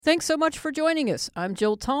Thanks so much for joining us. I'm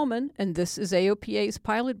Jill Tallman, and this is AOPA's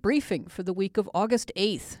pilot briefing for the week of August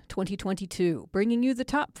 8th, 2022, bringing you the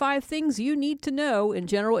top 5 things you need to know in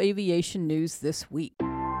general aviation news this week.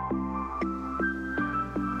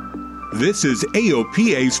 This is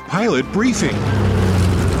AOPA's pilot briefing.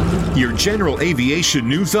 Your general aviation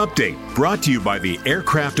news update brought to you by the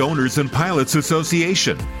Aircraft Owners and Pilots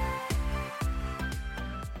Association.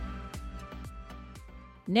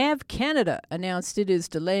 NAV Canada announced it is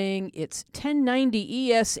delaying its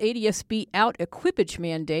 1090 ES ADS-B out equipage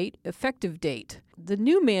mandate effective date. The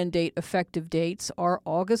new mandate effective dates are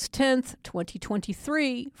August 10th,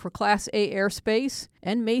 2023 for Class A airspace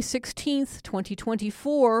and May 16th,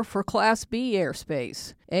 2024 for Class B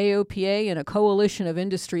airspace. AOPA and a coalition of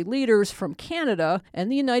industry leaders from Canada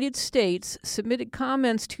and the United States submitted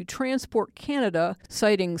comments to Transport Canada,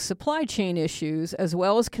 citing supply chain issues as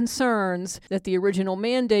well as concerns that the original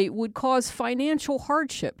mandate would cause financial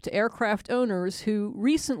hardship to aircraft owners who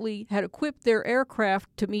recently had equipped their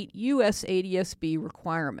aircraft to meet U.S. ADS-B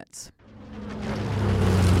requirements.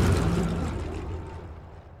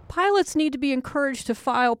 Pilots need to be encouraged to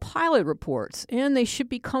file pilot reports, and they should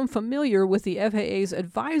become familiar with the FAA's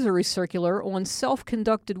advisory circular on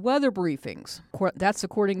self-conducted weather briefings. That's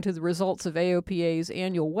according to the results of AOPA's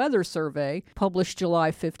annual weather survey, published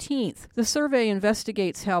July 15th. The survey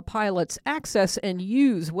investigates how pilots access and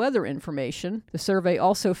use weather information. The survey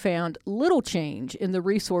also found little change in the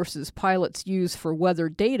resources pilots use for weather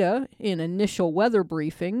data in initial weather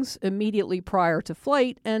briefings, immediately prior to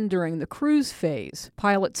flight, and during the cruise phase.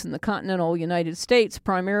 Pilots in the continental United States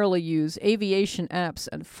primarily use aviation apps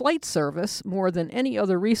and flight service more than any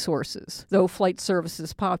other resources, though flight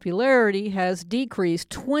service's popularity has decreased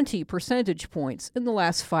 20 percentage points in the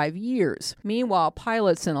last 5 years. Meanwhile,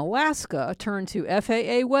 pilots in Alaska turn to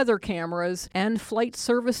FAA weather cameras and flight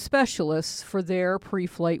service specialists for their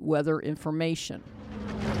pre-flight weather information.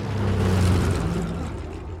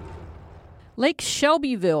 Lake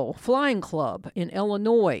Shelbyville Flying Club in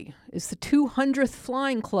Illinois is the 200th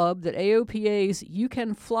flying club that AOPA's You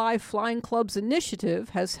Can Fly Flying Clubs initiative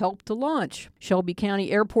has helped to launch. Shelby County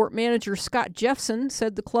Airport Manager Scott Jeffson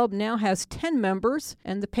said the club now has 10 members,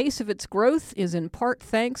 and the pace of its growth is in part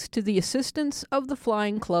thanks to the assistance of the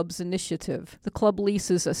Flying Clubs initiative. The club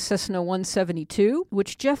leases a Cessna 172,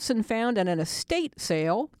 which Jeffson found at an estate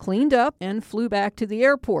sale, cleaned up, and flew back to the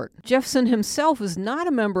airport. Jeffson himself is not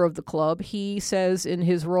a member of the club. He says in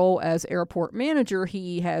his role as airport manager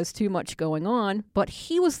he has too much going on, but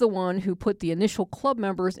he was the one who put the initial club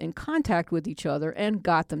members in contact with each other and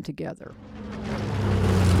got them together.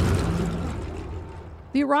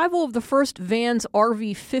 The arrival of the first Vans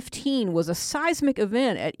RV-15 was a seismic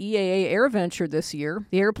event at EAA AirVenture this year.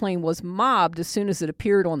 The airplane was mobbed as soon as it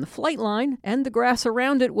appeared on the flight line, and the grass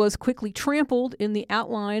around it was quickly trampled in the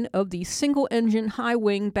outline of the single-engine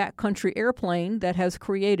high-wing backcountry airplane that has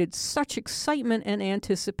created such excitement and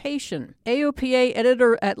anticipation. AOPA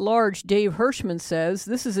Editor-at-Large Dave Hirschman says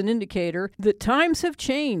this is an indicator that times have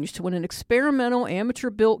changed when an experimental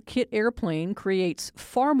amateur-built kit airplane creates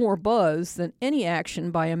far more buzz than any action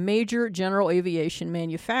by a major general aviation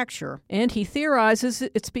manufacturer. And he theorizes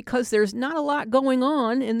it's because there's not a lot going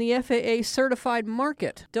on in the FAA certified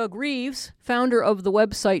market. Doug Reeves, founder of the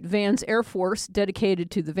website Vans Air Force, dedicated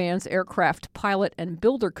to the Vans aircraft pilot and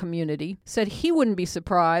builder community, said he wouldn't be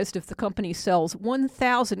surprised if the company sells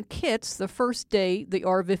 1,000 kits the first day the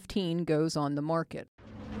R-15 goes on the market.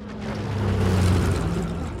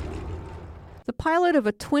 The pilot of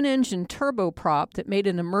a twin-engine turboprop that made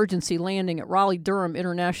an emergency landing at Raleigh-Durham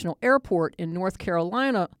International Airport in North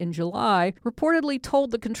Carolina in July reportedly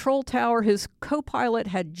told the control tower his co-pilot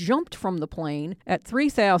had jumped from the plane at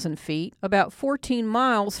 3,000 feet, about 14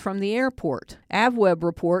 miles from the airport. AvWeb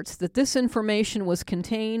reports that this information was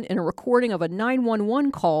contained in a recording of a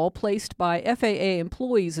 911 call placed by FAA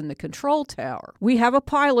employees in the control tower. "We have a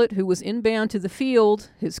pilot who was inbound to the field.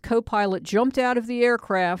 His co-pilot jumped out of the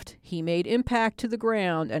aircraft. He made impact to the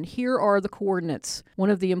ground, and here are the coordinates,"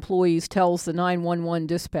 one of the employees tells the 911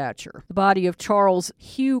 dispatcher. The body of Charles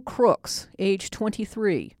Hugh Crooks, age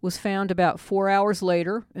 23, was found about 4 hours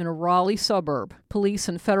later in a Raleigh suburb. Police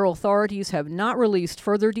and federal authorities have not released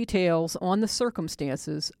further details on the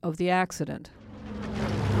circumstances of the accident.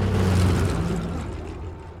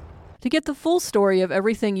 To get the full story of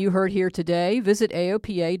everything you heard here today, visit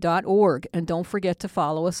AOPA.org, and don't forget to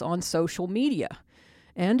follow us on social media.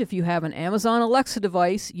 And if you have an Amazon Alexa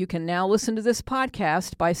device, you can now listen to this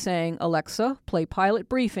podcast by saying, "Alexa, play Pilot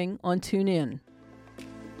Briefing on TuneIn."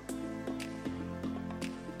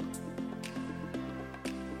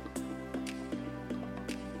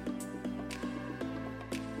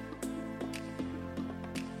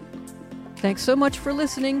 Thanks so much for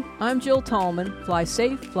listening. I'm Jill Tallman. Fly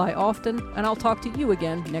safe, fly often, and I'll talk to you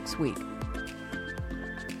again next week.